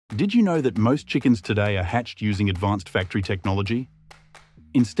Did you know that most chickens today are hatched using advanced factory technology?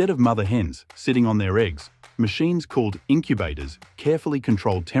 Instead of mother hens sitting on their eggs, machines called incubators carefully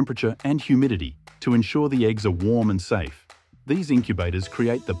control temperature and humidity to ensure the eggs are warm and safe. These incubators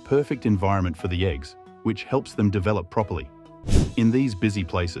create the perfect environment for the eggs, which helps them develop properly. In these busy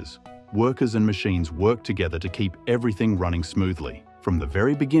places, workers and machines work together to keep everything running smoothly. From the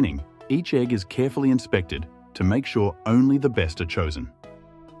very beginning, each egg is carefully inspected to make sure only the best are chosen.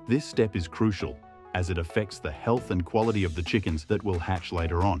 This step is crucial, as it affects the health and quality of the chickens that will hatch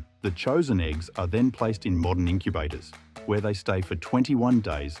later on. The chosen eggs are then placed in modern incubators, where they stay for 21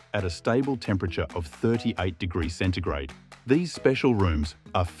 days at a stable temperature of 38 degrees centigrade. These special rooms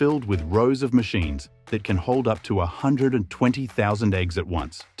are filled with rows of machines that can hold up to 120,000 eggs at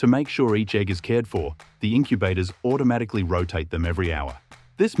once. To make sure each egg is cared for, the incubators automatically rotate them every hour.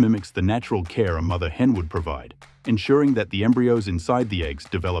 This mimics the natural care a mother hen would provide, ensuring that the embryos inside the eggs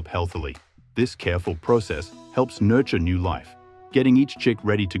develop healthily. This careful process helps nurture new life, getting each chick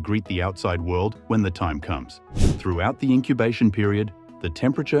ready to greet the outside world when the time comes. Throughout the incubation period, the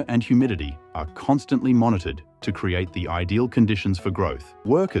temperature and humidity are constantly monitored to create the ideal conditions for growth.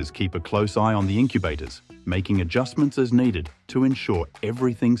 Workers keep a close eye on the incubators, making adjustments as needed to ensure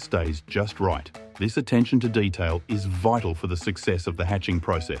everything stays just right. This attention to detail is vital for the success of the hatching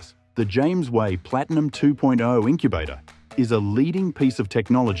process. The James Way Platinum 2.0 incubator is a leading piece of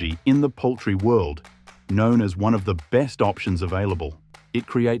technology in the poultry world, known as one of the best options available. It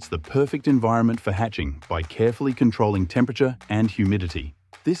creates the perfect environment for hatching by carefully controlling temperature and humidity.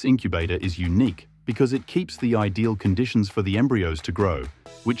 This incubator is unique because it keeps the ideal conditions for the embryos to grow,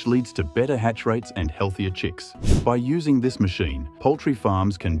 which leads to better hatch rates and healthier chicks. By using this machine, poultry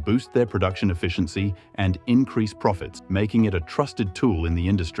farms can boost their production efficiency and increase profits, making it a trusted tool in the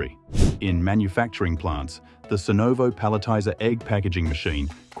industry. In manufacturing plants, the Sonovo palletizer egg packaging machine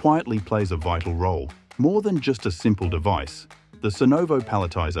quietly plays a vital role. More than just a simple device, the Sonovo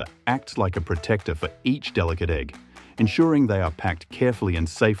palletizer acts like a protector for each delicate egg, ensuring they are packed carefully and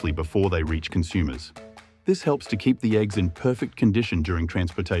safely before they reach consumers. This helps to keep the eggs in perfect condition during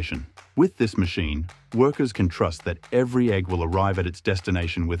transportation. With this machine, workers can trust that every egg will arrive at its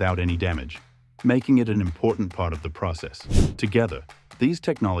destination without any damage, making it an important part of the process. Together, these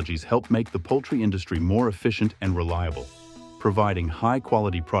technologies help make the poultry industry more efficient and reliable, providing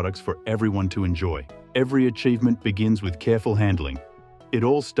high-quality products for everyone to enjoy. Every achievement begins with careful handling. It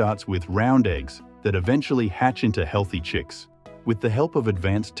all starts with round eggs that eventually hatch into healthy chicks. With the help of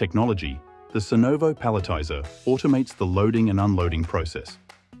advanced technology, the Sonovo palletizer automates the loading and unloading process.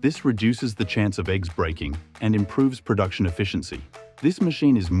 This reduces the chance of eggs breaking and improves production efficiency. This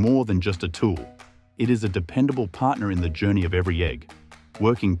machine is more than just a tool. It is a dependable partner in the journey of every egg,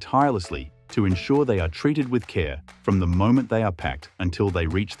 working tirelessly to ensure they are treated with care from the moment they are packed until they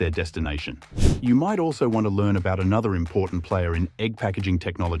reach their destination. You might also want to learn about another important player in egg packaging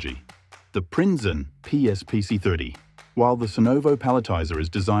technology, the Prinzen PSPC30. While the Sonovo palletizer is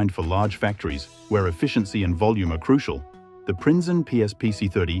designed for large factories where efficiency and volume are crucial, the Prinzen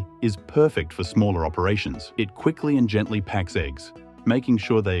PSPC30 is perfect for smaller operations. It quickly and gently packs eggs, making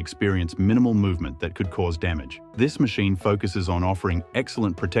sure they experience minimal movement that could cause damage. This machine focuses on offering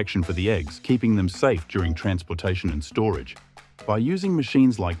excellent protection for the eggs, keeping them safe during transportation and storage. By using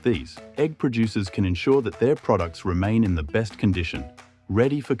machines like these, egg producers can ensure that their products remain in the best condition,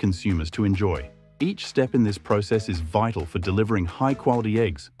 ready for consumers to enjoy. Each step in this process is vital for delivering high-quality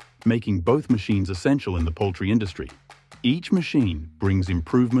eggs, making both machines essential in the poultry industry. Each machine brings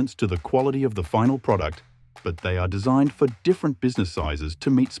improvements to the quality of the final product, but they are designed for different business sizes to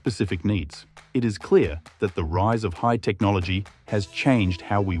meet specific needs. It is clear that the rise of high technology has changed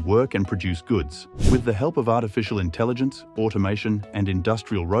how we work and produce goods. With the help of artificial intelligence, automation, and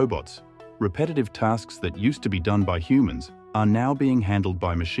industrial robots, repetitive tasks that used to be done by humans are now being handled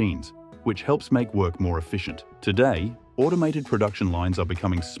by machines, which helps make work more efficient. Today, automated production lines are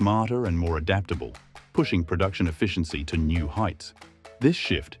becoming smarter and more adaptable, pushing production efficiency to new heights. This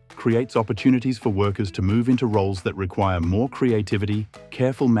shift creates opportunities for workers to move into roles that require more creativity,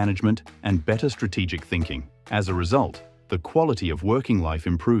 careful management, and better strategic thinking. As a result, the quality of working life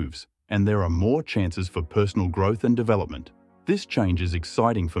improves, and there are more chances for personal growth and development. This change is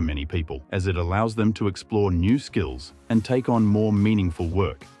exciting for many people, as it allows them to explore new skills and take on more meaningful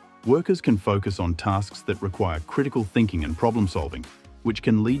work. Workers can focus on tasks that require critical thinking and problem-solving, which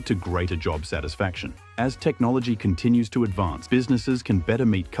can lead to greater job satisfaction. As technology continues to advance, businesses can better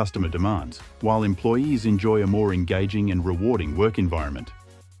meet customer demands, while employees enjoy a more engaging and rewarding work environment.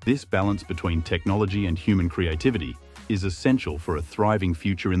 This balance between technology and human creativity is essential for a thriving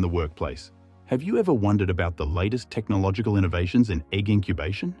future in the workplace. Have you ever wondered about the latest technological innovations in egg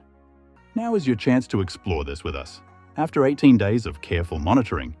incubation? Now is your chance to explore this with us. After 18 days of careful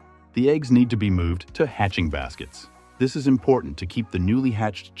monitoring, the eggs need to be moved to hatching baskets. This is important to keep the newly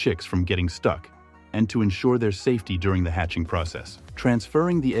hatched chicks from getting stuck and to ensure their safety during the hatching process.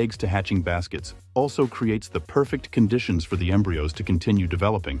 Transferring the eggs to hatching baskets also creates the perfect conditions for the embryos to continue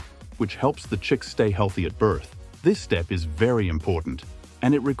developing, which helps the chicks stay healthy at birth. This step is very important,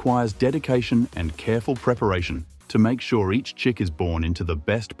 and it requires dedication and careful preparation to make sure each chick is born into the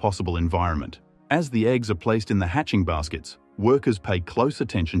best possible environment. As the eggs are placed in the hatching baskets, workers pay close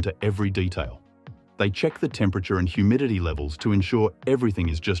attention to every detail. They check the temperature and humidity levels to ensure everything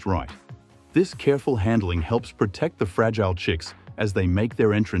is just right. This careful handling helps protect the fragile chicks as they make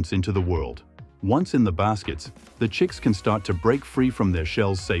their entrance into the world. Once in the baskets, the chicks can start to break free from their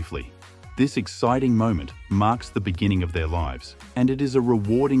shells safely. This exciting moment marks the beginning of their lives, and it is a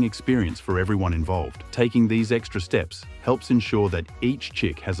rewarding experience for everyone involved. Taking these extra steps helps ensure that each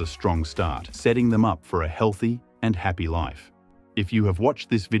chick has a strong start, setting them up for a healthy and happy life. If you have watched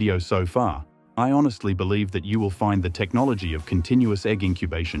this video so far, I honestly believe that you will find the technology of continuous egg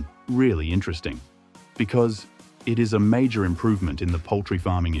incubation really interesting, because it is a major improvement in the poultry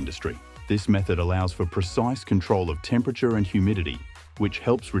farming industry. This method allows for precise control of temperature and humidity, which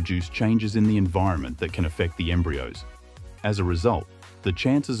helps reduce changes in the environment that can affect the embryos. As a result, the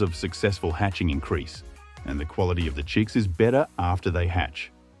chances of successful hatching increase, and the quality of the chicks is better after they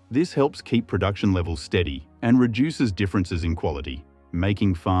hatch. This helps keep production levels steady and reduces differences in quality,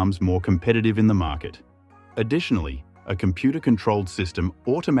 making farms more competitive in the market. Additionally, a computer-controlled system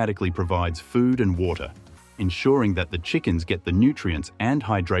automatically provides food and water, ensuring that the chickens get the nutrients and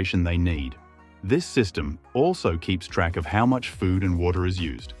hydration they need. This system also keeps track of how much food and water is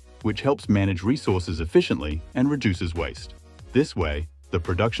used, which helps manage resources efficiently and reduces waste. This way, the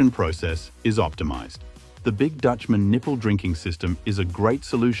production process is optimized. The Big Dutchman nipple drinking system is a great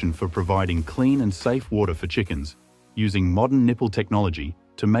solution for providing clean and safe water for chickens, using modern nipple technology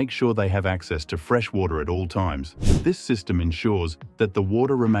to make sure they have access to fresh water at all times. This system ensures that the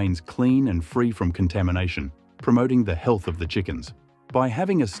water remains clean and free from contamination, promoting the health of the chickens. By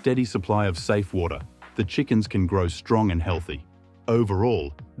having a steady supply of safe water, the chickens can grow strong and healthy.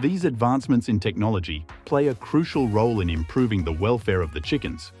 Overall, these advancements in technology play a crucial role in improving the welfare of the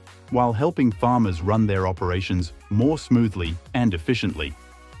chickens, while helping farmers run their operations more smoothly and efficiently.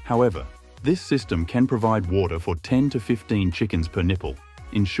 However, this system can provide water for 10 to 15 chickens per nipple,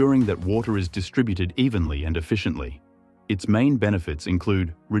 ensuring that water is distributed evenly and efficiently. Its main benefits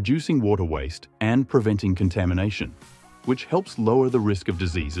include reducing water waste and preventing contamination, which helps lower the risk of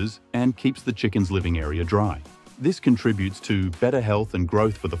diseases and keeps the chicken's living area dry. This contributes to better health and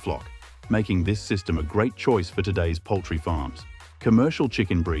growth for the flock, making this system a great choice for today's poultry farms. Commercial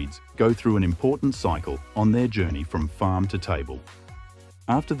chicken breeds go through an important cycle on their journey from farm to table.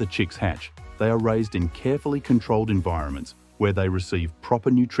 After the chicks hatch, they are raised in carefully controlled environments where they receive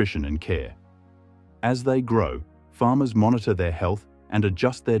proper nutrition and care. As they grow, farmers monitor their health and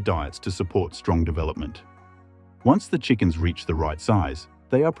adjust their diets to support strong development. Once the chickens reach the right size,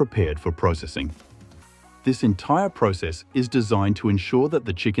 they are prepared for processing. This entire process is designed to ensure that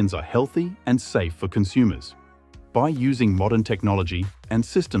the chickens are healthy and safe for consumers. By using modern technology and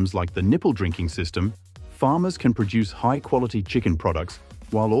systems like the nipple drinking system, farmers can produce high-quality chicken products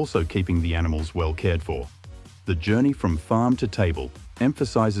while also keeping the animals well cared for. The journey from farm to table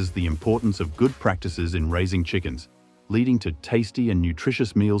emphasizes the importance of good practices in raising chickens, leading to tasty and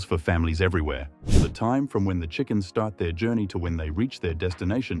nutritious meals for families everywhere. The time from when the chickens start their journey to when they reach their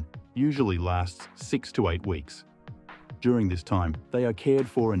destination usually lasts 6 to 8 weeks. During this time, they are cared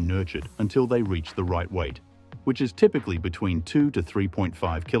for and nurtured until they reach the right weight, which is typically between 2 to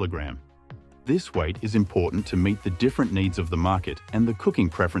 3.5 kilograms. This weight is important to meet the different needs of the market and the cooking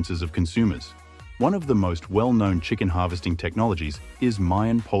preferences of consumers. One of the most well-known chicken harvesting technologies is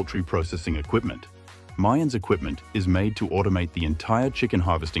Mayan poultry processing equipment. Mayan's equipment is made to automate the entire chicken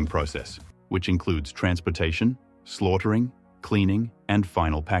harvesting process, which includes transportation, slaughtering, cleaning, and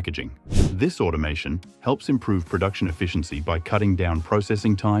final packaging. This automation helps improve production efficiency by cutting down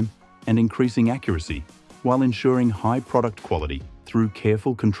processing time and increasing accuracy, while ensuring high product quality through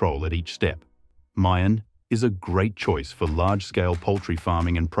careful control at each step. Mayan is a great choice for large-scale poultry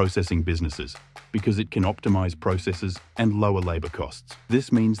farming and processing businesses because it can optimize processes and lower labor costs.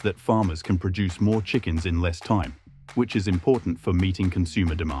 This means that farmers can produce more chickens in less time, which is important for meeting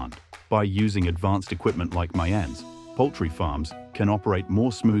consumer demand. By using advanced equipment like Mayan's, poultry farms can operate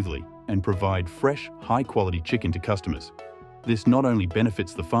more smoothly and provide fresh, high-quality chicken to customers. This not only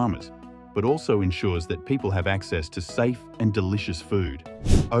benefits the farmers, but also ensures that people have access to safe and delicious food.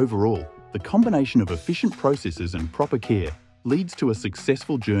 Overall, The combination of efficient processes and proper care leads to a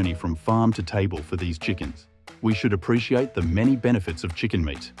successful journey from farm to table for these chickens. We should appreciate the many benefits of chicken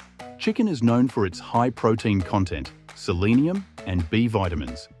meat. Chicken is known for its high protein content, selenium, and B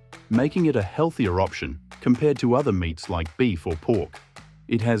vitamins, making it a healthier option compared to other meats like beef or pork.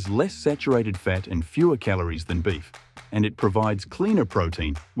 It has less saturated fat and fewer calories than beef, and it provides cleaner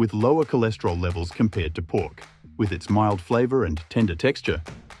protein with lower cholesterol levels compared to pork. With its mild flavor and tender texture,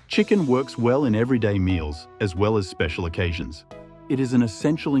 chicken works well in everyday meals as well as special occasions. It is an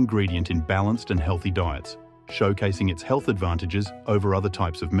essential ingredient in balanced and healthy diets, showcasing its health advantages over other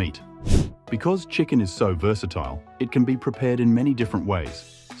types of meat. Because chicken is so versatile, it can be prepared in many different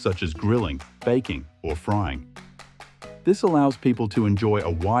ways, such as grilling, baking, or frying. This allows people to enjoy a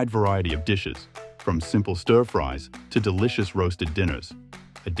wide variety of dishes, from simple stir-fries to delicious roasted dinners.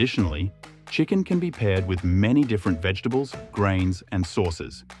 Additionally, chicken can be paired with many different vegetables, grains, and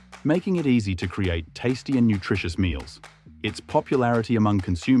sauces, making it easy to create tasty and nutritious meals. Its popularity among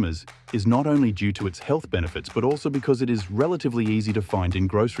consumers is not only due to its health benefits, but also because it is relatively easy to find in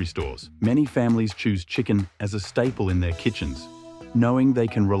grocery stores. Many families choose chicken as a staple in their kitchens, knowing they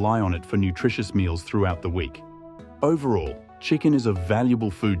can rely on it for nutritious meals throughout the week. Overall, chicken is a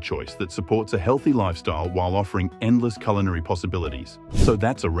valuable food choice that supports a healthy lifestyle while offering endless culinary possibilities. So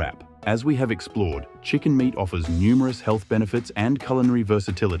that's a wrap. As we have explored, chicken meat offers numerous health benefits and culinary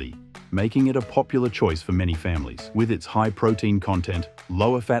versatility, making it a popular choice for many families. With its high protein content,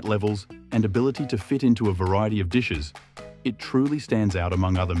 lower fat levels, and ability to fit into a variety of dishes, it truly stands out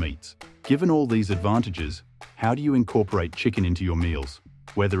among other meats. Given all these advantages, how do you incorporate chicken into your meals?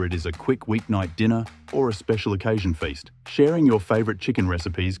 Whether it is a quick weeknight dinner or a special occasion feast, sharing your favorite chicken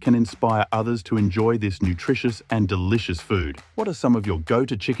recipes can inspire others to enjoy this nutritious and delicious food. What are some of your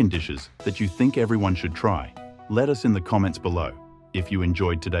go-to chicken dishes that you think everyone should try? Let us in the comments below. If you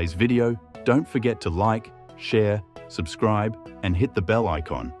enjoyed today's video, don't forget to like, share, subscribe, and hit the bell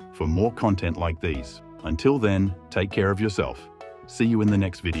icon for more content like these. Until then, take care of yourself. See you in the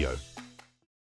next video.